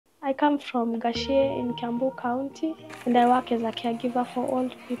I come from Gashie in Kiambu County, and I work as a caregiver for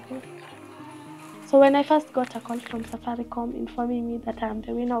old people. So when I first got a call from Safaricom informing me that I'm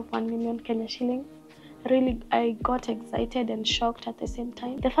the winner of 1 million Kenya shillings, I got excited and shocked at the same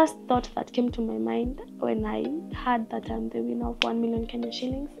time. The first thought that came to my mind when I heard that I'm the winner of 1 million Kenya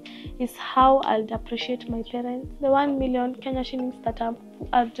shillings is how I'll appreciate my parents. The 1 million Kenya shillings that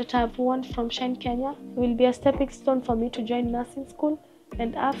I've won from Shine Kenya will be a stepping stone for me to join nursing school.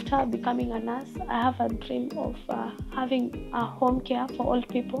 And after becoming a nurse, I have a dream of having a home care for old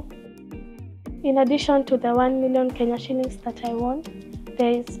people. In addition to the 1 million Kenya shillings that I won,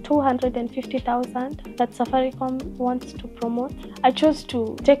 there is 250,000 that Safaricom wants to promote. I chose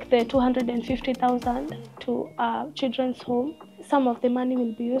to take the 250,000 to a children's home. Some of the money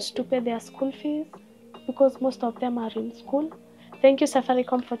will be used to pay their school fees because most of them are in school. Thank you,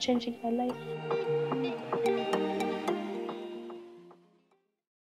 Safaricom, for changing my life.